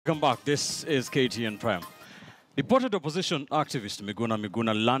Welcome back. This is KTN Prime. Deported opposition activist Miguna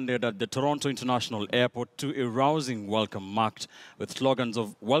Miguna landed at the Toronto International Airport to a rousing welcome marked with slogans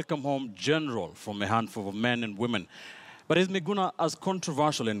of "Welcome Home, General" from a handful of men and women. But is Miguna as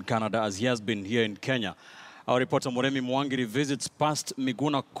controversial in Canada as he has been here in Kenya? Our reporter Murimi Mwangi revisits past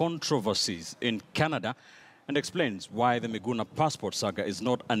Miguna controversies in Canada and explains why the Miguna passport saga is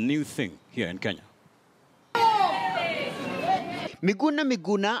not a new thing here in Kenya. Miguna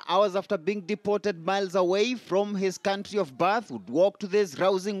Miguna, hours after being deported miles away from his country of birth, would walk to this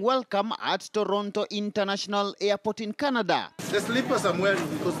rousing welcome at Toronto International Airport in Canada. The slippers I'm wearing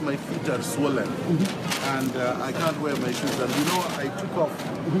because my feet are swollen and I can't wear my shoes. And you know, I took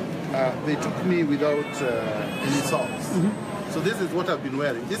off. They took me without any socks. So this is what I've been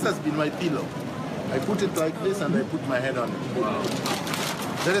wearing. This has been my pillow. I put it like this and I put my head on it. Wow.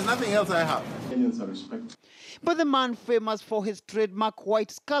 There is nothing else I have. Kenyans are respected. But the man famous for his trademark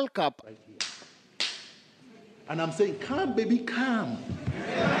white skull cap. Right here. And I'm saying, come baby, come.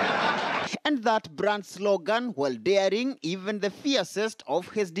 And that brand slogan, while daring even the fiercest of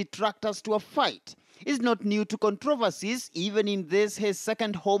his detractors to a fight, is not new to controversies even in this his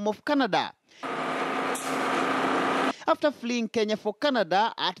second home of Canada. After fleeing Kenya for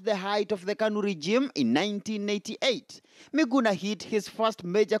Canada at the height of the Kanu regime in 1988, Miguna hit his first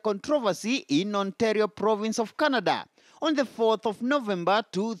major controversy in Ontario province of Canada on the 4th of November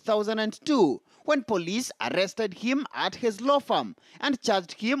 2002, when police arrested him at his law firm and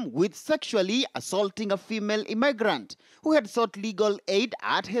charged him with sexually assaulting a female immigrant who had sought legal aid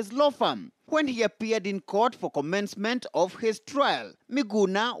at his law firm. When he appeared in court for commencement of his trial,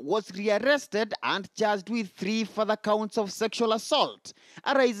 Miguna was rearrested and charged with 3 further counts of sexual assault,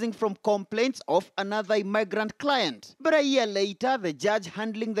 arising from complaints of another immigrant client. But a year later, the judge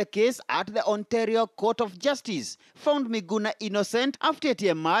handling the case at the Ontario Court of Justice found Miguna innocent after it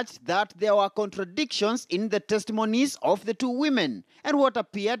emerged that there were contradictions in the testimonies of the 2 women and what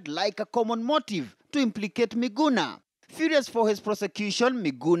appeared like a common motive to implicate Miguna. Furious for his prosecution,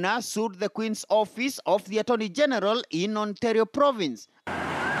 Miguna sued the Queen's Office of the Attorney General in Ontario Province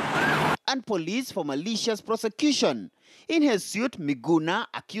and police for malicious prosecution. In his suit, Miguna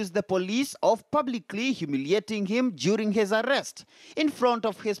accused the police of publicly humiliating him during his arrest in front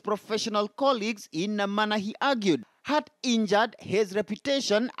of his professional colleagues in a manner he argued had injured his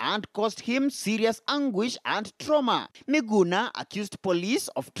reputation and caused him serious anguish and trauma. Miguna accused police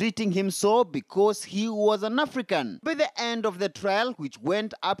of treating him so because he was an African. By the end of the trial, which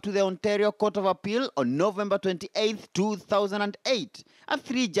went up to the Ontario Court of Appeal on November 28, 2008, a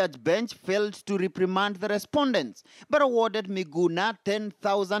 3-judge bench failed to reprimand the respondents, but awarded Miguna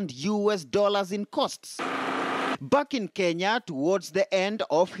 $10,000 in costs. Back in Kenya, towards the end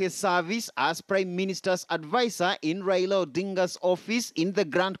of his service as Prime Minister's advisor in Raila Odinga's office in the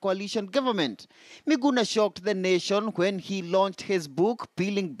Grand Coalition government, Miguna shocked the nation when he launched his book,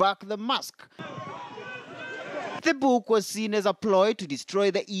 Peeling Back the Mask. The book was seen as a ploy to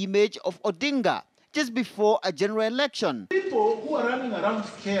destroy the image of Odinga just before a general election. People who are running around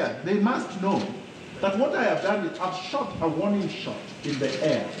scared, they must know that what I have done is I've shot a warning shot in the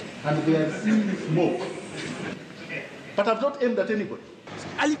air and they are seeing smoke. But I've not aimed at anybody.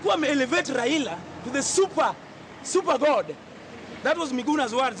 Alikuwa elevate Raila to the super god. That was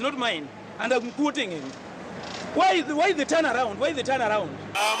Miguna's words, not mine. And I'm quoting him. Why the turnaround? Why the turnaround?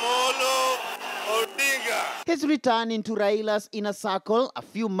 Amolo Odinga. His return into Raila's inner circle a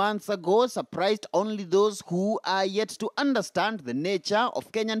few months ago surprised only those who are yet to understand the nature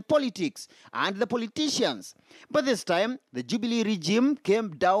of Kenyan politics and the politicians. But this time, the Jubilee regime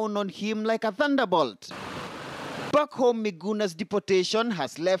came down on him like a thunderbolt. Back home, Miguna's deportation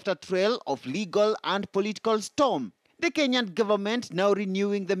has left a trail of legal and political storm. The Kenyan government now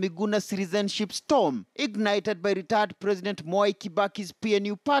renewing the Miguna citizenship storm, ignited by retired President Mwai Kibaki's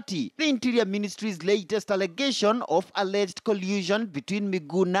PNU party. The Interior Ministry's latest allegation of alleged collusion between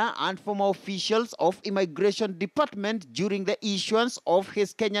Miguna and former officials of Immigration Department during the issuance of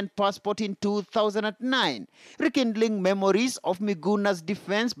his Kenyan passport in 2009, rekindling memories of Miguna's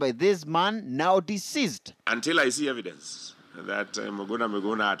defense by this man now deceased. Until I see evidence that Miguna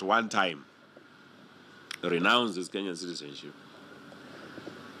Miguna at one time renounced his Kenyan citizenship,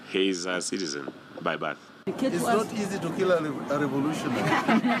 he is a citizen by birth. It's not easy to kill a revolutionary.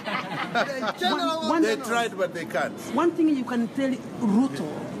 They tried, but they can't. One thing you can tell Ruto,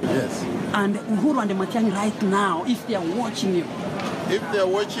 yes, and Uhuru and Matiang'i right now, if they are watching you. If they are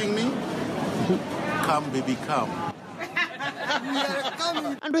watching me, come baby, come.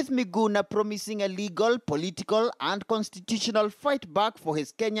 And with Miguna promising a legal, political and constitutional fight back for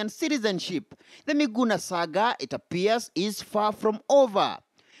his Kenyan citizenship, the Miguna saga, it appears, is far from over.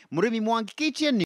 Murimi Mwangi, KTN.